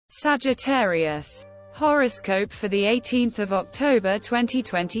Sagittarius. Horoscope for the 18th of October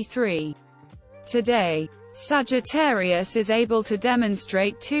 2023. Today, Sagittarius is able to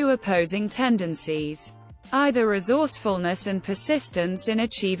demonstrate two opposing tendencies. Either resourcefulness and persistence in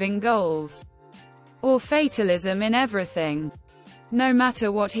achieving goals, or fatalism in everything, no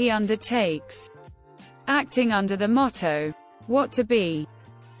matter what he undertakes. Acting under the motto, "What to be?"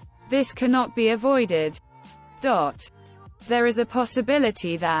 This cannot be avoided. There is a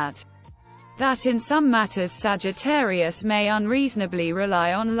possibility that in some matters Sagittarius may unreasonably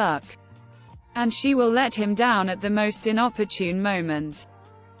rely on luck, and she will let him down at the most inopportune moment.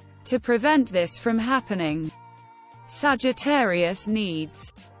 To prevent this from happening, Sagittarius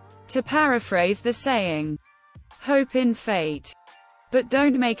needs to paraphrase the saying, "Hope in fate, but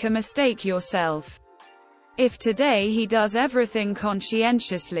don't make a mistake yourself." If today he does everything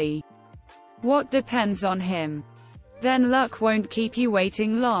conscientiously, what depends on him, then luck won't keep you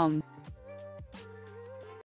waiting long.